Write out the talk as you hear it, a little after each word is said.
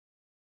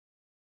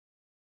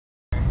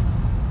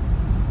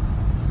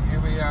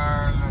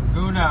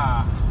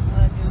Laguna.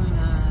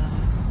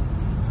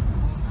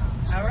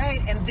 All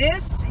right, and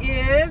this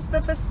is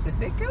the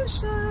Pacific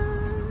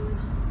Ocean.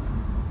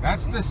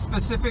 That's the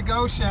Pacific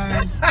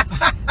Ocean.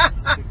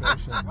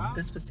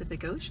 The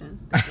Pacific Ocean.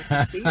 That's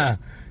what you see.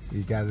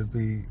 You gotta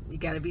be. You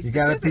gotta be specific.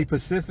 You gotta be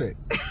Pacific.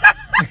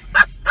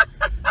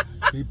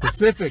 Be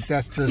Pacific.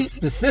 That's the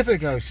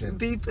Pacific Ocean.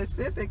 Be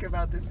Pacific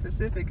about the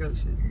Pacific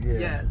Ocean. Yeah.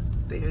 Yes,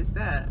 there's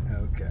that.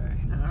 Okay.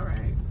 All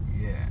right.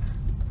 Yeah.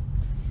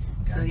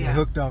 So Gotta get yeah.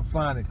 hooked on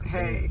phonics.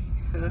 Hey,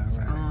 hooked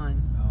All right.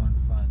 On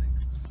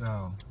phonics.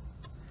 So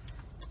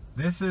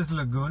this is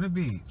Laguna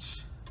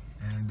Beach,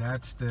 and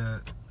that's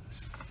the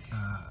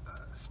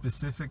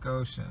Pacific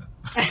Ocean.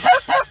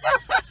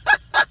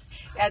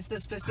 That's the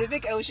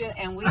Pacific Ocean,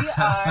 and we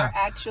are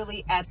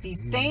actually at the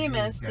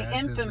famous, the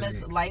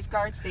infamous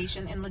lifeguard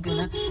station in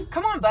Laguna.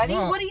 Come on, buddy.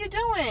 Well, what are you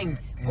doing?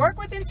 Work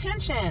with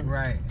intention.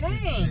 Right.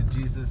 Dang. In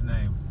Jesus'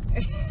 name.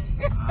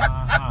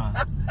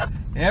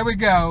 There we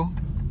go.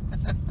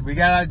 We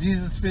got our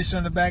Jesus fish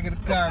on the back of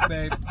the car,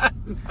 babe.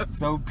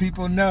 So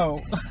people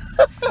know.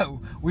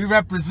 We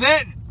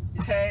represent.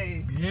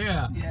 Hey.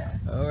 Yeah. Yeah.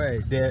 All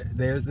right.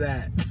 There's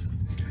that.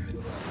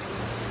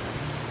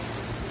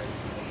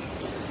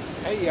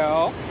 Hey,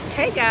 y'all.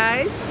 Hey,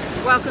 guys.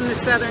 Welcome to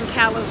Southern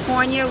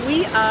California.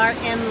 We are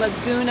in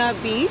Laguna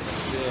Beach.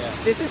 Yeah.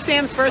 This is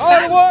Sam's first Oh,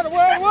 time. the water!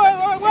 Whoa!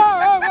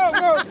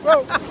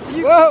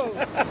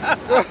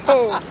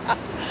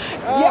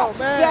 Oh,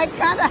 man. That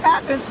kind of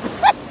happens.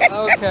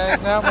 Okay,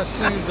 now my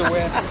shoes are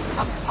wet.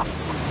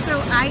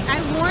 So I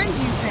warned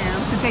you,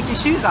 Sam, to take your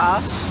shoes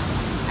off.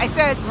 I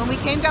said, when we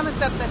came down the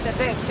steps, I said,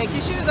 babe, take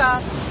your shoes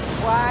off.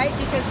 Why?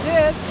 Because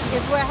this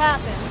is what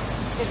happens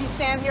if you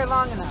stand here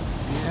long enough.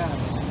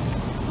 Yes.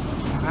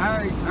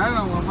 I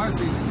don't want my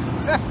feet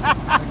again.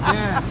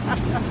 Yeah.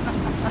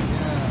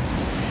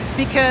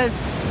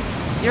 Because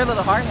you're a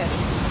little hard-headed.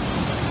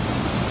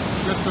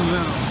 Just a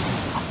little.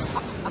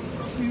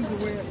 Shoes are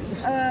wet.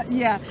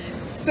 Yeah.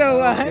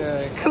 So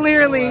Okay.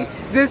 clearly,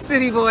 this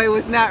city boy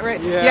was not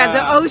ready. Yeah,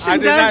 the ocean I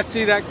did not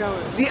see that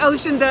coming. The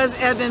ocean does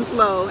ebb and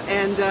flow,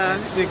 and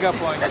Sneak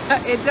up on you.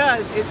 it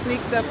does. It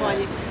sneaks up on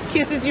you,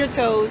 kisses your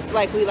toes,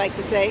 like we like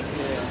to say.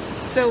 Yeah.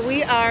 So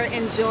we are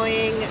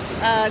enjoying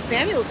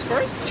Samuel's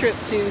first trip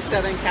to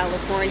Southern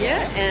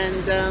California,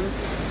 and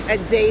a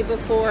day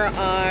before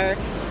our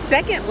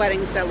second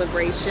wedding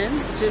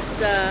celebration, just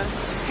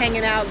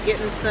hanging out,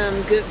 getting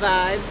some good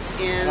vibes.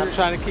 I'm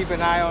trying to keep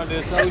an eye on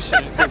this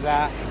ocean because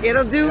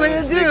it'll do what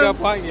it'll sneak do.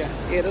 up on you.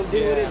 It'll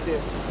do what it'll do.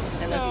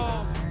 I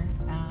love you.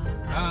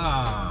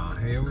 Ah,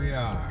 here we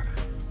are.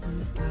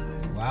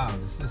 Wow,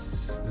 this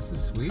is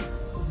sweet.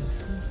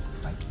 This is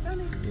quite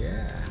stunning.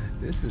 Yeah,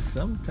 this is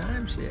some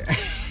timeshare.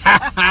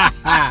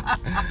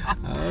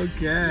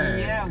 Okay.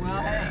 Yeah,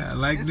 well, hey,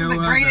 like this no is a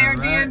great other,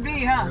 Airbnb,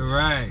 right? huh?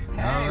 Right.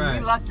 Hey, All right.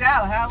 we lucked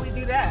out. How we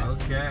do that?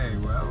 Okay.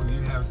 Well, you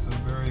have some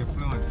very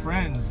affluent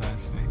friends, I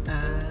see. I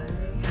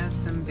have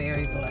some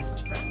very blessed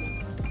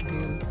friends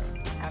who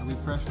have. Are we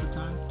pressed for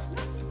time?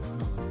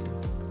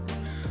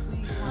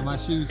 Are my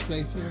shoes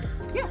safe here?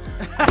 Yeah.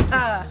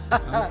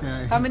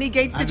 Okay. How many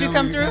gates did you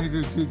come through? I know we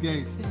do 2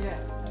 gates. Yeah.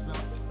 So.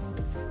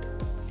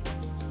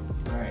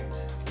 Right.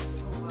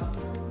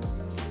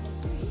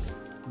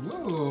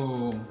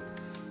 Whoa.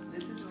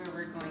 This is where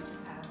we're going to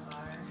have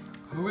our.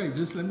 Oh wait,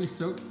 just let me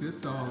soak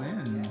this all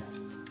in.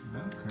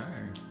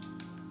 Okay.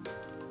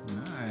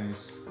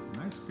 Nice.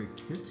 Nice big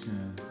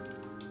kitchen.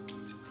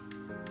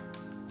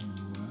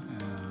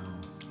 Wow.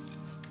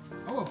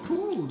 Oh, a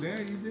pool.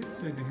 There, you did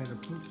say they had a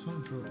pool.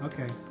 Swimming pool.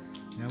 Okay.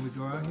 Now we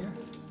go out here?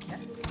 Yeah.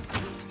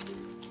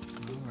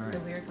 All right. So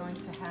we're going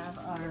to have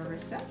our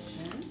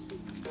reception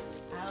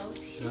out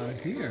here. Out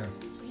here.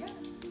 Yes.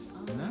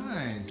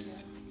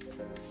 Nice.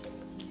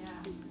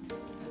 Yeah. And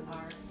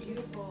our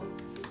beautiful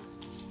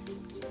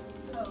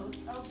host.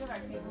 Oh, good. Our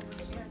tables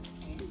and chairs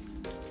came.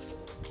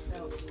 So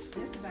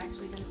this is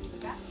actually going to be the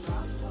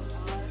backdrop of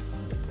our.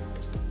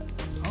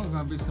 Oh,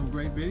 gonna be some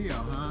great video,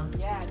 huh?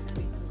 Yeah, it's going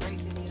to be some great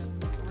video.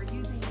 We're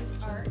using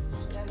this arch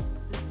as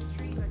these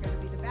trees are going to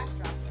be the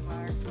backdrop of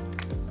our.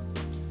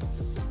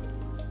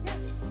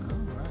 All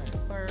right.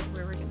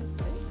 Where we're going to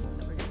sit.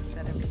 So we're going to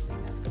set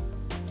everything up.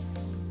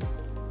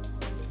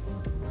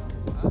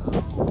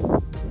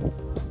 Wow.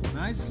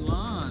 Nice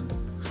lawn.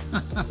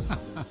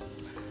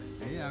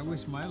 Yeah, I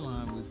wish my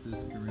lawn was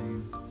this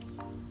green.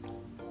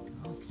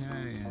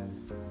 Okay,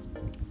 and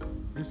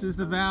this is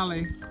the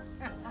valley.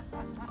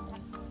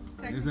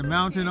 There's a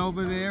mountain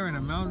over there and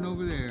a mountain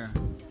over there.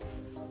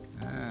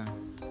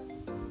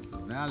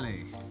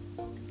 Valley.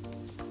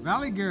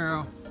 Valley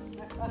girl.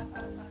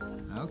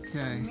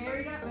 Okay.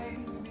 Married up, baby.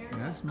 Married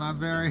That's my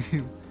very...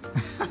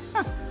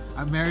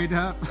 I'm married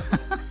up.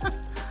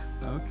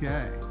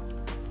 Okay.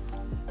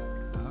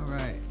 All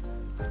right.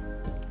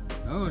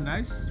 Oh,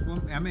 nice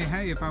swim. I mean,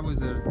 hey, if I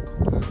was a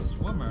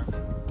swimmer,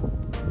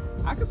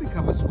 I could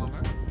become a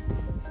swimmer.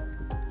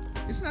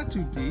 It's not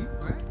too deep,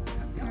 right?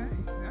 Okay,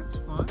 that's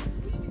fun.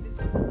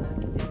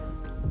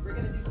 We're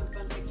gonna do some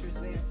fun pictures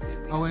there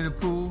too. Oh, in the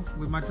pool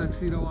with my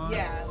tuxedo on?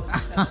 Yeah.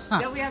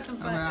 Then we have some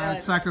fun. I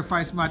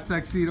sacrifice my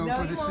tuxedo no,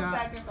 for the you won't shot?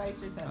 sacrifice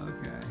your tux.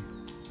 Okay.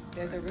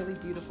 There's a really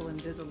beautiful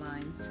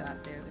Invisalign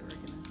shot there that we're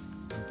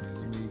gonna. Okay,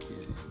 let me get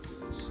it.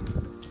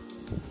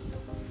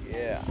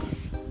 Yeah.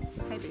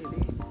 Hi,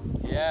 baby.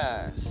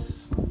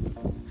 Yes.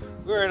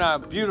 We're in our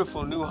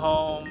beautiful new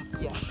home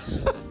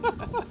Yes.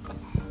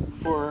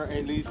 for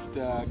at least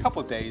a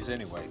couple days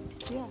anyway.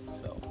 Yeah.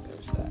 So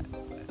there's that.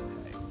 But,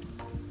 hey,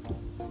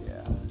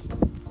 yeah.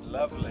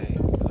 Lovely.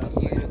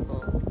 Beautiful.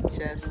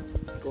 Just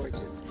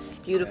gorgeous.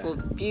 Beautiful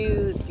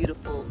views,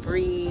 beautiful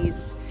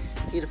breeze,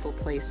 beautiful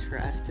place for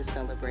us to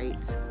celebrate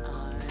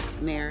our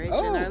marriage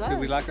and our lives. Did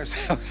we lock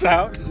ourselves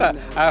out? No.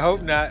 I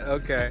hope not.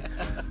 Okay.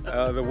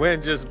 The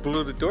wind just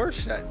blew the door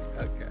shut.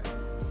 Okay.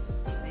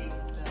 He makes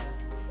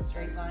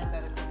straight lines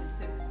out of crooked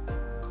sticks.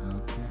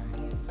 Okay.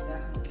 It's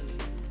definitely.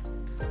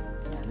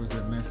 Was it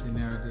a messy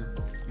narrative?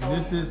 And Oh.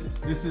 this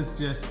is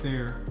just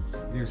their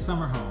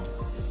summer home.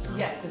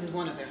 Yes, this is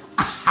one of their homes.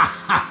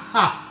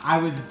 I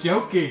was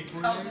joking. Oh,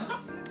 no.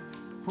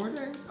 4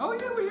 days? Oh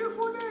yeah, we're here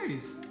 4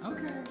 days.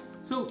 Okay.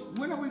 So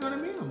when are we gonna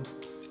meet them?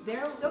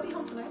 They'll be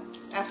home tonight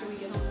after we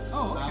get home.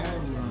 Oh,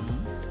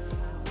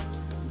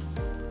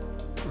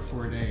 okay. For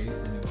 4 days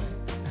anyway.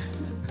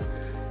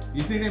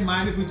 You think they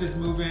mind if we just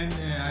move in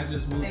and I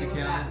just move They to will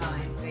Cali? not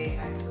mind. They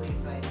actually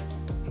invite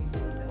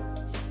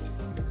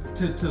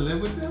To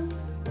live with them?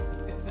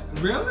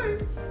 Really?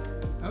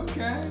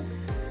 Okay.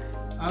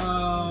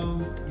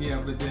 Yeah,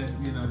 but then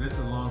that's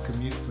a long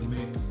commute for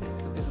me.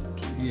 It's a bit of a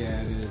key.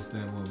 Yeah, it is.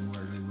 That will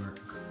more than work.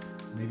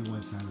 Maybe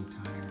once I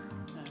retire.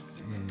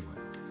 Anyway.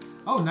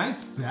 Oh,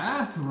 nice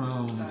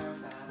bathroom. Sorry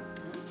about it.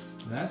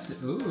 That's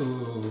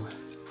ooh.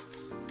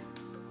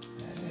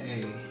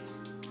 Hey.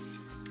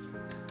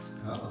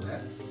 Oh,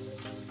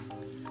 that's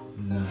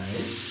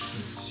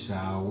nice.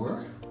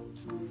 Shower.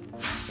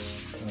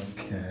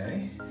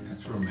 Okay,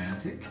 that's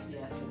romantic.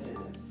 Yes, it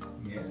is.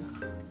 Yeah.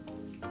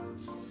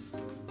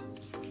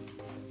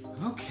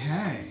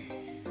 Okay.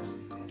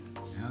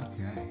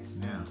 Okay.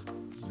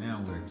 Now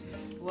where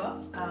to?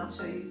 Well, I'll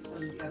show you some of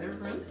the other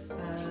rooms.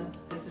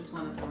 This is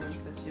one of the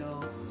rooms that you'll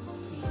be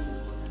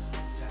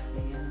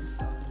dressing in.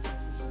 It's also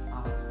some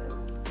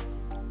olives.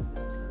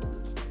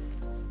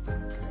 So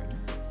this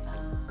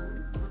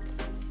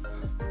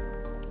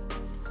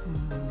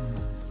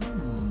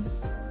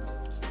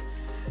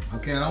is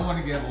Okay, I don't want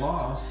to get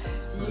lost.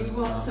 you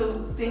won't.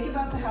 So think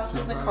about the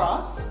houses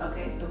across.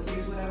 Okay, so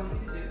here's what I want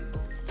you to do.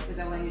 Is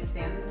I want you to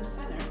stand in the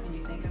center and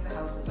you think of the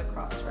houses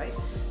across, right?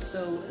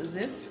 So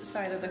this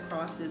side of the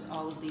cross is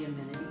all of the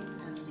amenities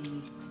and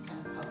the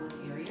kind of public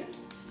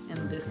areas.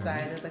 And this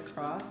side of the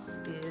cross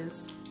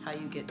is how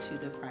you get to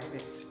the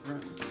private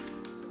rooms.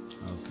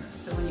 Okay.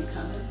 So when you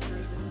come in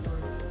through this door,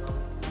 you'll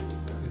always come in.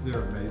 Is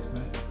there a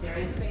basement? There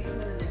is a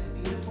basement and there's a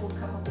beautiful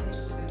couple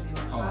places we're going to do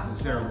our Oh, shots.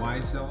 is there a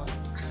wine cellar?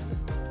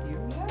 Here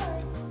we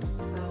are.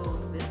 So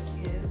this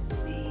is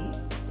the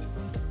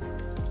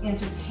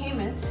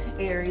entertainment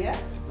area.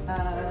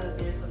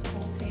 There's the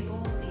pool table,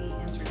 the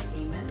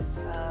entertainment,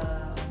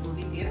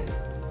 movie theater,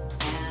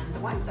 and the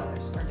wine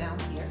cellars are down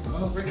here.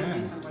 We're going to Okay.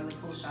 do some really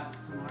cool shots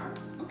tomorrow.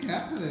 Okay, I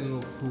play a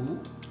little pool.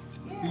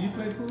 Yeah. Do you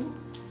play pool?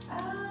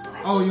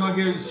 I Oh, you want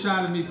to get a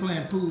shot of me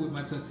playing pool with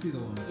my tuxedo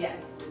on?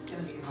 Yes, it's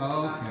going to be really Okay.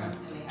 awesome, and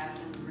they have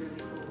some really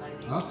cool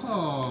lighting.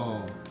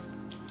 Oh.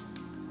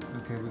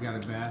 Okay, we got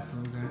a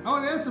bathroom there.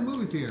 Oh, there's the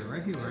movie theater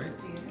right here, There's right?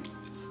 the theater.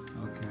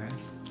 Okay.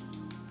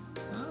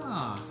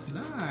 Ah,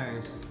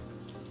 nice.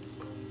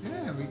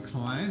 Yeah,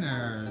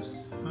 recliners.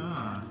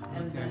 Huh.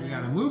 And Okay, we then-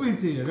 got a movie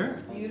theater.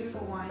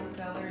 Beautiful wine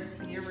cellars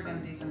here. We're going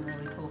to do some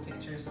really cool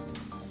pictures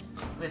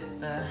with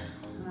the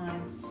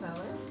wine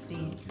cellar. The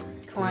Do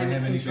they climate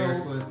have any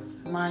control barefoot?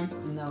 wine.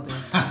 No,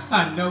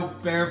 No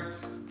bare.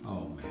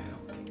 Oh man.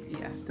 Okay.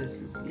 yes, this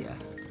is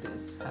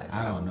this.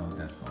 I don't know if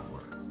that's gonna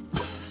work.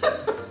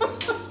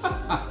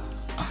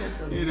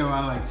 Just a You know,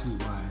 I like sweet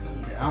wine.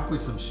 Okay, I'll put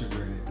some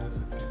sugar in it. That's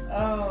okay.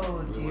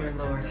 Oh dear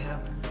Lord,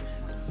 help us.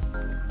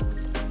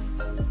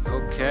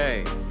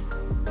 Okay.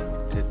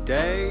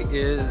 Today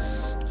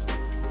is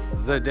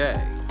the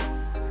day.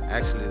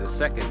 Actually, the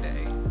second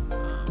day.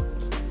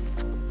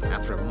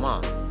 After a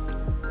month,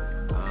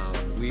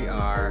 we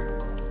are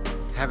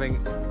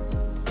having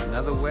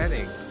another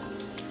wedding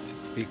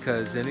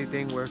because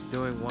anything worth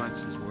doing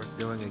once is worth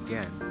doing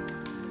again,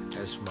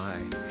 as my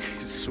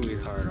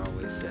sweetheart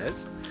always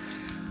says.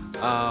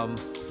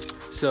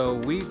 So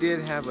we did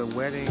have a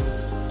wedding,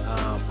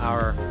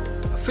 our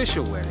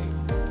official wedding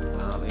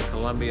in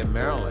Columbia,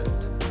 Maryland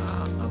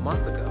a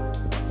month ago.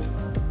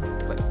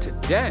 But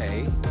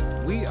today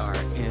we are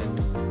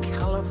in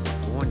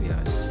California,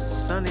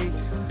 sunny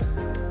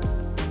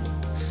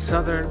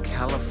Southern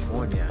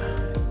California,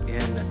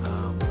 in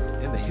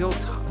the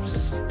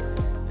hilltops,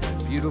 in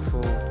a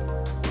beautiful,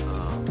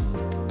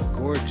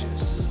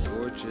 gorgeous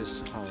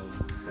home.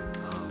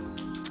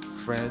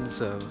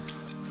 Friends of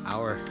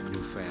our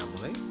new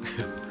family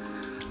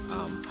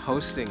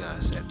hosting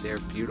us at their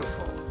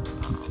beautiful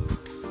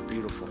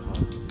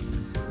home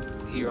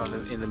here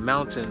in the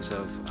mountains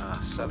of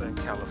Southern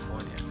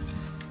California.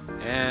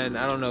 And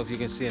I don't know if you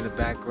can see in the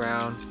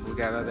background, we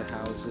got other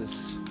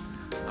houses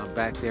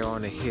back there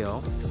on the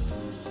hill.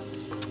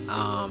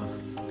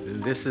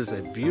 This is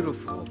a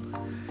beautiful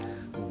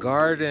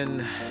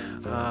garden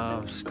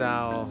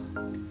style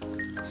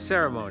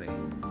ceremony.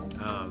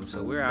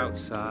 So we're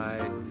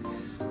outside.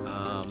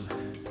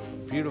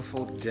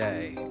 Beautiful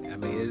day. I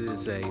mean, it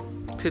is a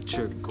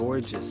picture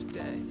gorgeous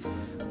day.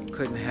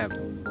 Couldn't have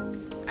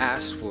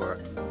asked for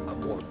a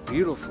more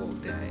beautiful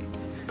day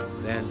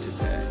than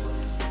today.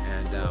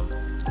 And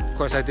of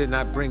course, I did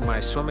not bring my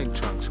swimming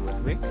trunks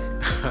with me,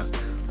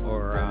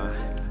 or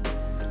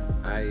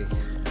I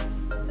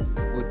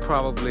would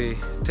probably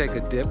take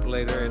a dip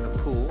later in the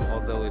pool.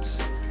 Although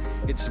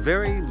it's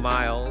very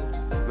mild,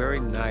 very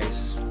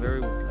nice,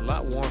 a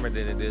lot warmer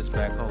than it is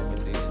back home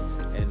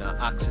in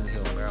Oxon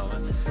Hill,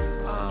 Maryland.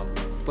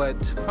 But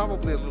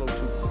probably a little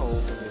too cold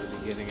for me to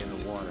be getting in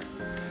the water.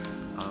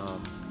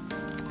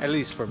 At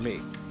least for me,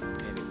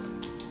 anyway.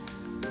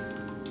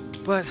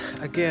 But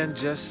again,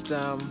 just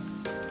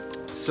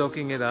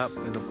soaking it up,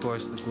 and of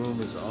course the groom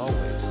is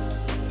always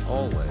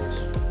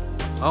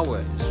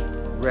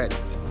ready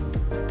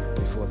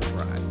before the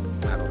bride.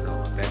 I don't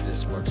know, that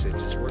just works. It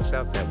just works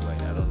out that way.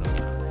 I don't know.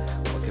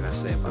 What can I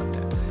say about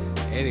that?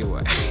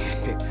 Anyway,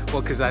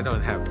 well, because I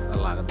don't have a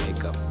lot of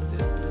makeup to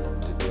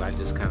do. I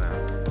just kind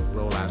of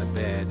roll out of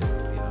bed,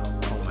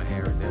 and, comb my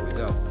hair, and there we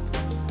go.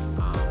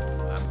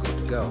 I'm good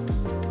to go.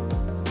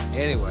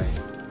 Anyway,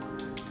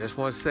 just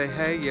want to say,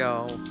 hey,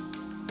 y'all,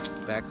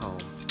 back home,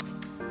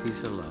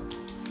 peace and love.